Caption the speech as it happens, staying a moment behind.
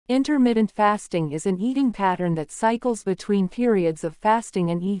Intermittent fasting is an eating pattern that cycles between periods of fasting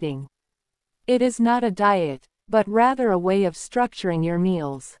and eating. It is not a diet, but rather a way of structuring your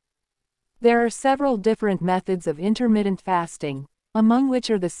meals. There are several different methods of intermittent fasting, among which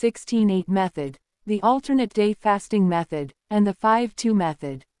are the 16-8 method, the alternate day fasting method, and the 5-2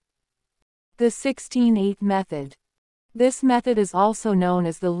 method. The 16-8 method. This method is also known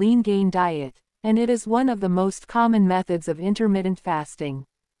as the lean gain diet, and it is one of the most common methods of intermittent fasting.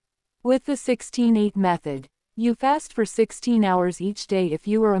 With the 16-8 method, you fast for 16 hours each day if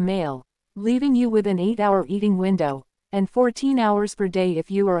you are a male, leaving you with an 8-hour eating window, and 14 hours per day if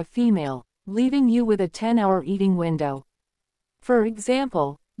you are a female, leaving you with a 10-hour eating window. For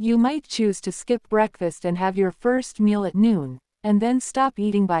example, you might choose to skip breakfast and have your first meal at noon, and then stop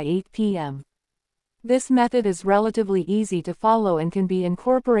eating by 8 p.m. This method is relatively easy to follow and can be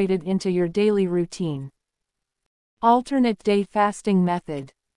incorporated into your daily routine. Alternate day fasting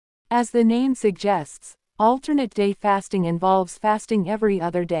method. As the name suggests, alternate day fasting involves fasting every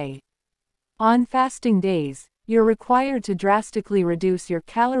other day. On fasting days, you're required to drastically reduce your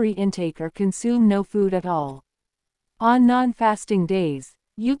calorie intake or consume no food at all. On non-fasting days,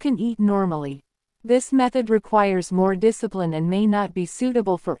 you can eat normally. This method requires more discipline and may not be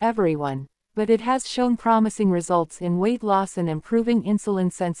suitable for everyone, but it has shown promising results in weight loss and improving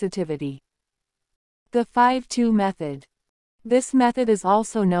insulin sensitivity. The 5-2 method. This method is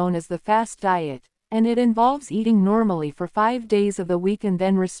also known as the fast diet, and it involves eating normally for 5 days of the week and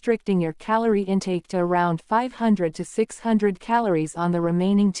then restricting your calorie intake to around 500 to 600 calories on the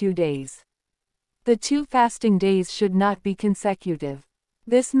remaining 2 days. The 2 fasting days should not be consecutive.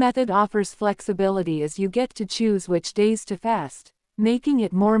 This method offers flexibility as you get to choose which days to fast, making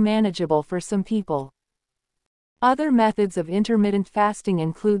it more manageable for some people. Other methods of intermittent fasting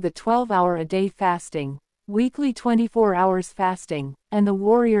include the 12-hour-a-day fasting, weekly 24 hours fasting, and the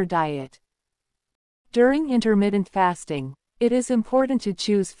warrior diet. During intermittent fasting, it is important to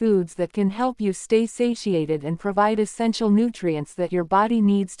choose foods that can help you stay satiated and provide essential nutrients that your body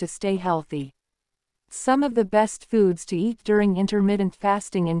needs to stay healthy. Some of the best foods to eat during intermittent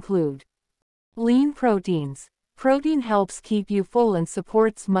fasting include lean proteins. Protein helps keep you full and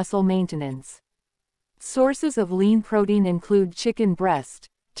supports muscle maintenance. Sources of lean protein include chicken breast,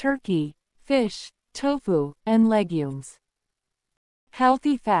 turkey, fish, tofu, and legumes.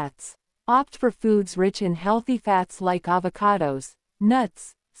 Healthy fats. Opt for foods rich in healthy fats like avocados,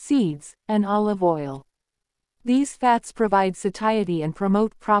 nuts, seeds, and olive oil. These fats provide satiety and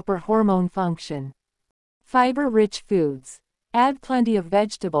promote proper hormone function. Fiber-rich foods. Add plenty of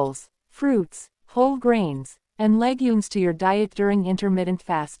vegetables, fruits, whole grains, and legumes to your diet during intermittent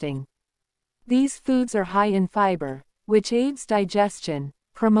fasting. These foods are high in fiber, which aids digestion,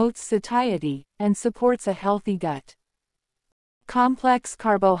 promotes satiety, and supports a healthy gut. Complex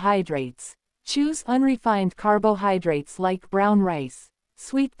carbohydrates. Choose unrefined carbohydrates like brown rice,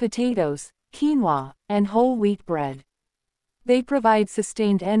 sweet potatoes, quinoa, and whole wheat bread. They provide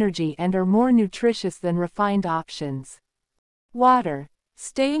sustained energy and are more nutritious than refined options. Water.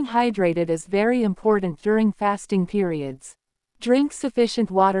 Staying hydrated is very important during fasting periods. Drink sufficient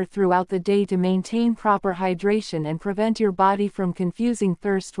water throughout the day to maintain proper hydration and prevent your body from confusing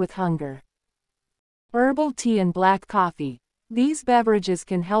thirst with hunger. Herbal tea and black coffee. These beverages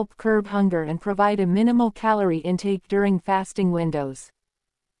can help curb hunger and provide a minimal calorie intake during fasting windows.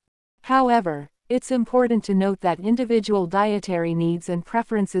 However, it's important to note that individual dietary needs and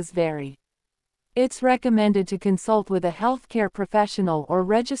preferences vary. It's recommended to consult with a healthcare professional or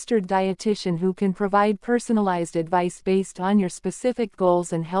registered dietitian who can provide personalized advice based on your specific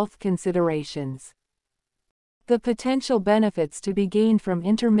goals and health considerations. The potential benefits to be gained from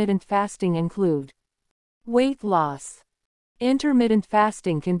intermittent fasting include weight loss. Intermittent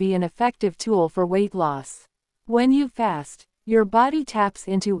fasting can be an effective tool for weight loss. When you fast, your body taps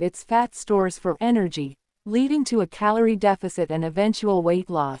into its fat stores for energy, leading to a calorie deficit and eventual weight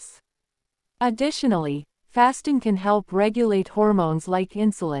loss. Additionally, fasting can help regulate hormones like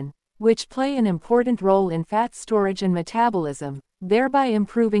insulin, which play an important role in fat storage and metabolism, thereby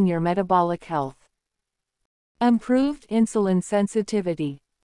improving your metabolic health. Improved insulin sensitivity.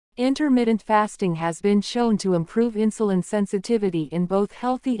 Intermittent fasting has been shown to improve insulin sensitivity in both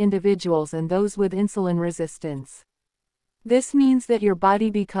healthy individuals and those with insulin resistance. This means that your body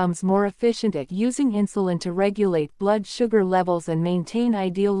becomes more efficient at using insulin to regulate blood sugar levels and maintain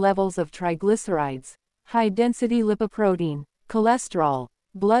ideal levels of triglycerides, high-density lipoprotein, cholesterol,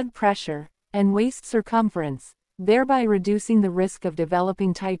 blood pressure, and waist circumference, thereby reducing the risk of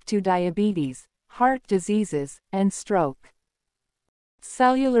developing type 2 diabetes, heart diseases, and stroke.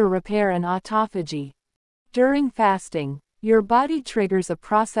 Cellular repair and autophagy. During fasting, your body triggers a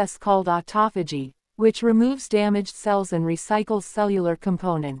process called autophagy, which removes damaged cells and recycles cellular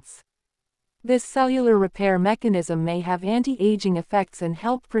components. This cellular repair mechanism may have anti-aging effects and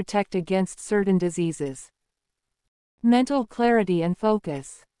help protect against certain diseases. Mental clarity and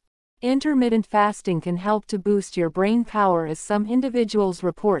focus. Intermittent fasting can help to boost your brain power, as some individuals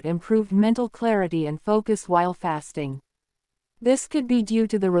report improved mental clarity and focus while fasting. This could be due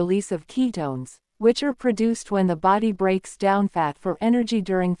to the release of ketones, which are produced when the body breaks down fat for energy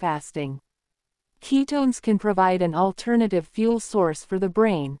during fasting. Ketones can provide an alternative fuel source for the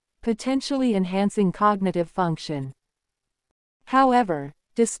brain, potentially enhancing cognitive function. However,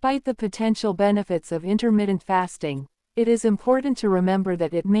 despite the potential benefits of intermittent fasting, it is important to remember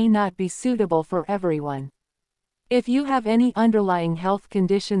that it may not be suitable for everyone. If you have any underlying health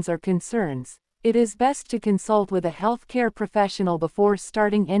conditions or concerns, it is best to consult with a healthcare professional before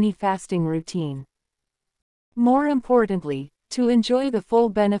starting any fasting routine. More importantly, to enjoy the full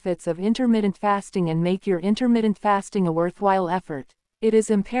benefits of intermittent fasting and make your intermittent fasting a worthwhile effort, it is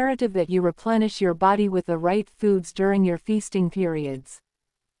imperative that you replenish your body with the right foods during your feasting periods.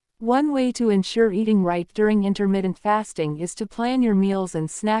 One way to ensure eating right during intermittent fasting is to plan your meals and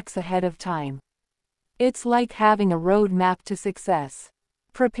snacks ahead of time. It's like having a road map to success.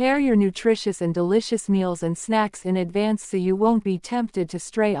 Prepare your nutritious and delicious meals and snacks in advance so you won't be tempted to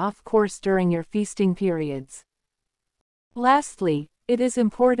stray off course during your feasting periods. Lastly, it is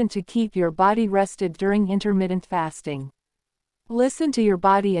important to keep your body rested during intermittent fasting. Listen to your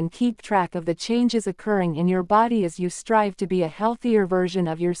body and keep track of the changes occurring in your body as you strive to be a healthier version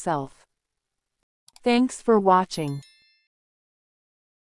of yourself. Thanks for watching.